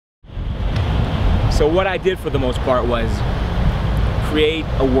So what I did for the most part was create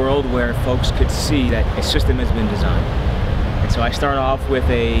a world where folks could see that a system has been designed. And so I start off with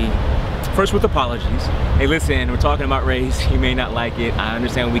first with apologies. Hey, listen, we're talking about race. You may not like it. I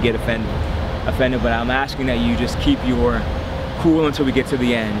understand we get offended, but I'm asking that you just keep your cool until we get to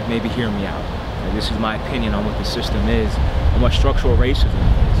the end. Maybe hear me out. And this is my opinion on what the system is and what structural racism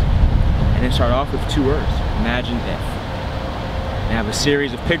is. And then start off with 2 words. Imagine if. And I have a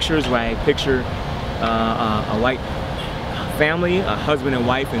series of pictures where I picture a white family, a husband and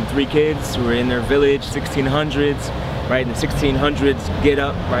wife and 3 kids who are in their village, 1600s, right? In the 1600s get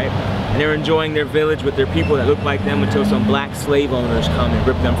up, right? And they're enjoying their village with their people that look like them until some black slave owners come and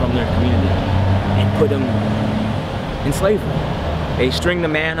rip them from their community and put them in slavery. They string the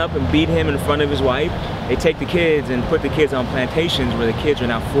man up and beat him in front of his wife. They take the kids and put the kids on plantations where the kids are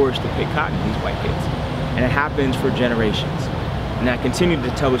now forced to pick cotton, these white kids. And it happens for generations. And I continue to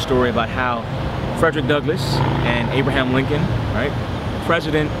tell the story about how Frederick Douglass and Abraham Lincoln, right?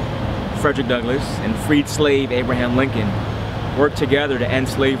 President Frederick Douglass and freed slave Abraham Lincoln worked together to end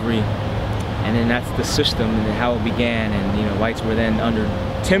slavery. And then that's the system and how it began. And you know, whites were then under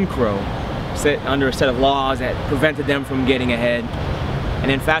Tim Crow, under a set of laws that prevented them from getting ahead.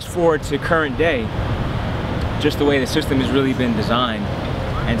 And then fast forward to current day, just the way the system has really been designed.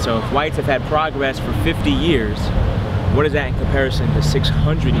 And so if whites have had progress for 50 years, what is that in comparison to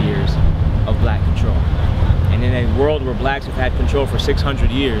 600 years of black control? And in a world where blacks have had control for 600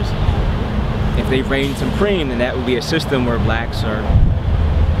 years, if they've reigned supreme, then that would be a system where blacks are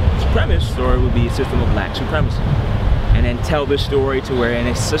supremacists, or it would be a system of black supremacy. And then tell this story to where in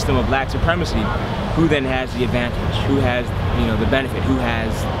a system of black supremacy, who then has the advantage? Who has, you know, the benefit? Who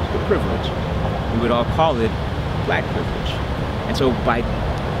has the privilege? We would all call it black privilege. And so by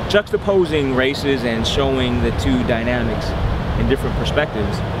juxtaposing races and showing the 2 dynamics in different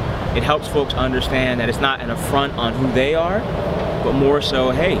perspectives, it helps folks understand that it's not an affront on who they are, but more so,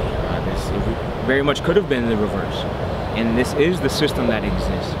 hey, this very much could have been the reverse. And this is the system that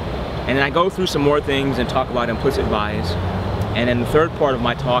exists. And then I go through some more things and talk about implicit bias. And then the third part of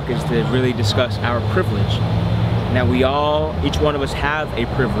my talk is to really discuss our privilege. And that we all, each one of us have a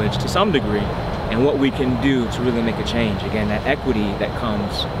privilege to some degree, and what we can do to really make a change. Again, that equity that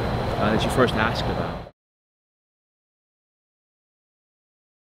comes, that you first asked about.